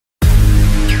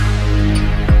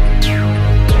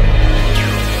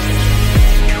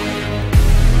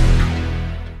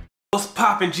What's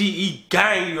poppin' GE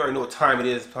gang? You already know what time it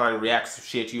is. Time to react to some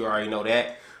shit. You already know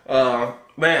that.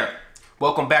 Man,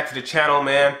 welcome back to the channel,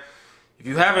 man. If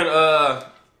you haven't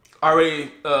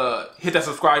already hit that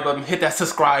subscribe button, hit that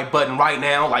subscribe button right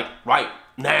now, like right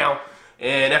now.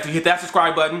 And after you hit that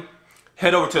subscribe button,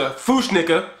 head over to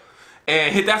FUUSHNICKA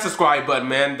and hit that subscribe button,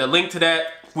 man. The link to that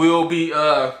will be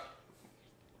down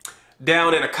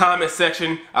in the comment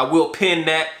section. I will pin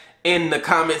that in the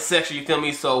comment section. You feel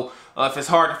me? So if it's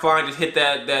hard to find, just hit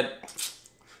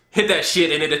that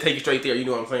shit and it'll take you straight there. You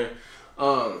know what I'm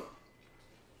saying?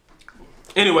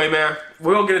 Anyway, man,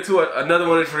 we're gonna get into another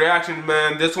one of these reactions,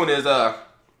 man. This one is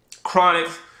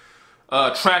Krxnic's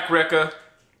Trackwrecka,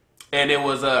 and it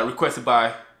was requested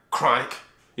by Krxnic.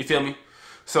 You feel me?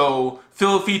 So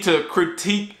feel free to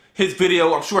critique his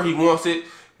video. I'm sure he wants it.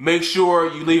 Make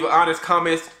sure you leave honest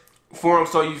comments for him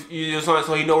so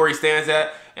so he know where he stands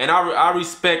at. And I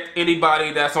respect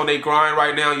anybody that's on their grind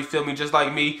right now, you feel me, just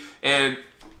like me. And,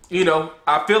 you know,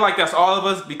 I feel like that's all of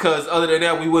us, because other than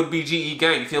that, we wouldn't be GE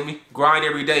gang, you feel me? Grind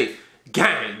every day.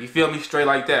 Gang, you feel me? Straight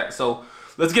like that. So,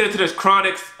 let's get into this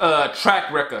Krxnic's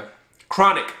Trackwrecka.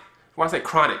 Krxnic. Why did I say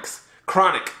Krxnic's?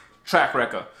 Krxnic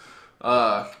Trackwrecka.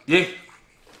 Yeah.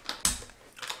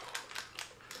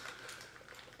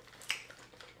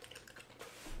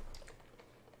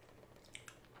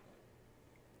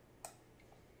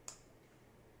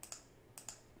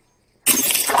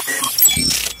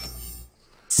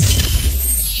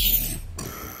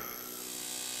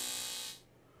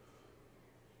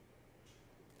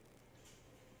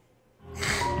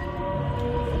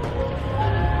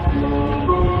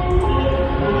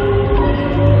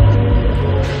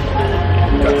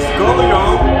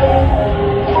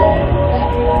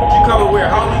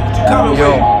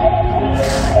 Yo,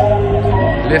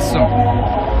 listen,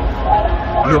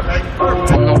 look,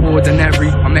 I'm not ordinary,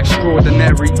 I'm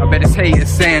extraordinary. I bet it's haters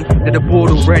saying that they're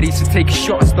bored already, so take a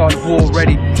shot and start the war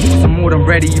already. I'm more than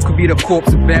ready, you could be the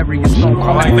corpse of Barry. It's not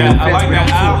coming with a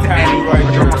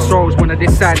I drop my sorrows when I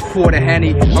decide to pour the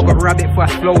Henny. I got rabbit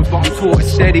fast flows, but I'm taught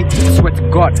it's steady. I swear to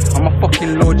God, I'm a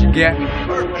fucking lord, you get me?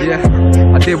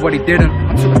 Yeah, I did what he didn't.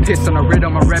 I took a piss on a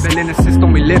rhythm, a rebel insist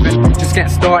on me living. Just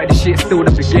getting started, this shit's still the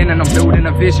beginning. I'm building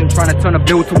a vision, trying to turn a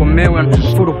bill to a million.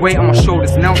 Feel the weight on my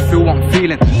shoulders, now I feel what I'm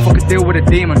feeling. Fuck a deal with a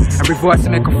demon, and reverse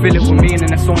and make her feel it with meaning.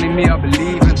 That's only me I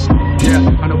believe in.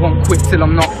 Yeah, and I won't quit till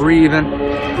I'm not breathing.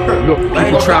 Look,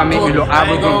 people try and make me look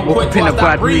arrogant. Woke up in a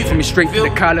bad mood, to me straight to the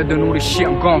collar. Done all this shit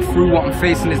I'm going through, what I'm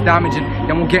facing is damaging.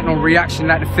 Then we'll get no reaction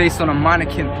like the face on a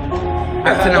mannequin.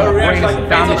 Acting out my brain is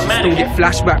damaged, I still get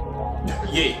flashback.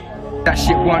 Yeah. That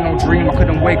shit weren't no dream, I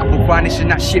couldn't wake up and vanish. And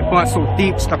that shit burnt so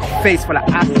deep, stuck a face full of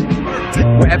acid.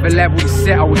 Whatever level you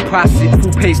set, I was past it.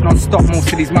 Full pace non-stop,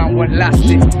 most of these man weren't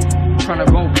lasting. Trying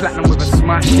to roll platinum with a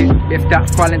smash it. If that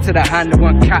fell into the hand, I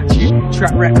won't catch it.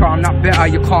 Trackwrecka, I'm not better,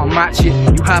 you can't match it.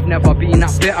 You have never been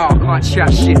that bitter, I can't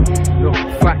chat shit. Look,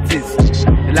 fact is,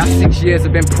 the last 6 years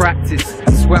have been practice.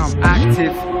 I swear I'm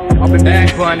active. I've been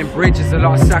busy burning bridges, a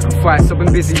lot of sacrifice. I've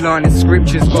been busy learning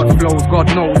scriptures. God flows, God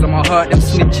knows I'ma hurt them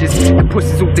snitches. The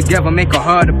pussies all together make a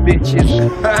herd of bitches.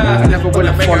 I never will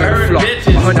have followed the flock.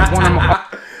 I heard that one of my...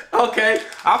 Okay,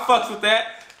 I fucks with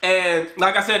that. And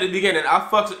like I said at the beginning, I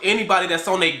fucks with anybody that's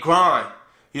on their grind.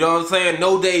 You know what I'm saying?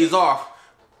 No days off.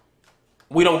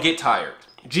 We don't get tired.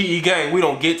 GE gang, we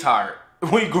don't get tired.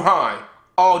 We grind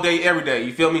all day, every day.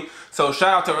 You feel me? So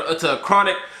shout out to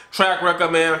Krxnic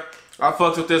Trackwrecka, man. I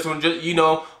fucks with this one, just, you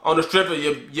know, on the strip of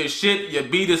your shit, your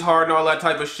beat is hard and all that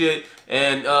type of shit,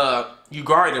 and you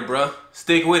grinding, bruh.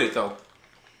 Stick with it though.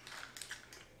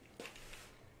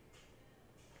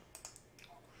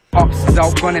 Ops is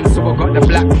out running, so I got the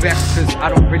black vest, cause I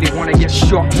don't really wanna get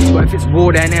shot. But if it's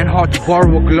war, then it ain't hard to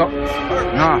borrow a Glock.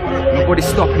 Nah, nobody's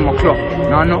stopping my clock.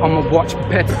 Nah, not on my watch,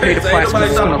 prepared to pay the price, cause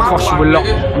it's gonna cost you a lot.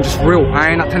 I'm just real, I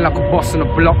ain't acting like a boss on a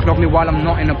block. Love me while I'm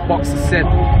not in a box, I said.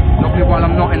 Love me while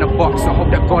I'm not in a box. I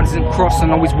hope that God isn't cross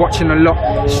and always watching a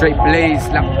lot. Straight blaze,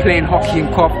 like playing hockey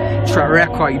and cop.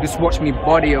 Trackwrecka, you just watch me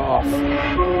body it off.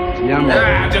 Yeah, man.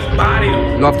 Yeah, just body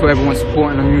them. Love to everyone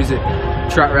supporting the music.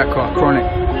 Trackwrecka, Krxnic.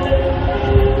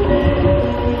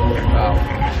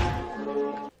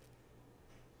 Wow.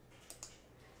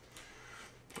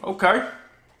 Okay.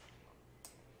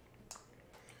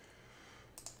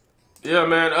 Yeah,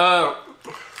 man.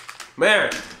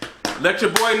 Man, let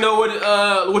your boy know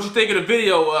what you think of the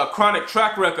video, Krxnic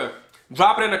Trackwrecka.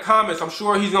 Drop it in the comments. I'm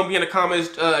sure he's gonna be in the comments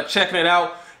checking it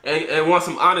out and want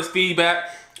some honest feedback.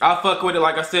 I'll fuck with it.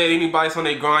 Like I said, anybody's on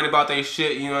their grind about their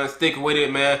shit, you know, stick with it,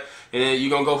 man. And then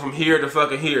you're gonna go from here to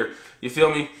fucking here. You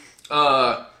feel me?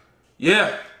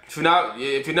 Yeah. If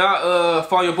you're not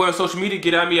following your boy on social media,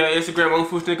 get at me at Instagram on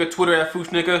FUUSHNICKA, Twitter at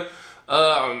FUUSHNICKA.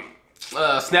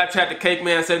 Snapchat the Cake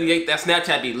Man 78. That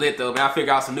Snapchat be lit though, man. I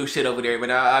figure out some new shit over there,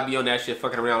 man. I be on that shit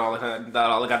fucking around all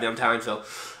the goddamn time. So,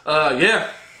 yeah.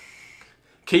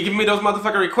 Keep giving me those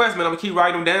motherfucking requests, man. I'm gonna keep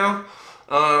writing them down.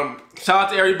 Shout out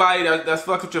to everybody that's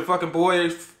fucking with your fucking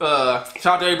boys. Shout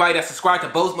out to everybody that subscribed to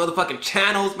both motherfucking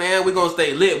channels, man. We gonna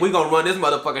stay lit. We gonna run this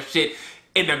motherfucking shit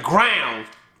in the ground.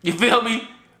 You feel me?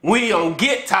 We don't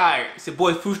get tired. It's your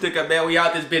boy FUUSHNICKA, man. We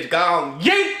out this bitch gone.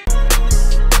 Yeet!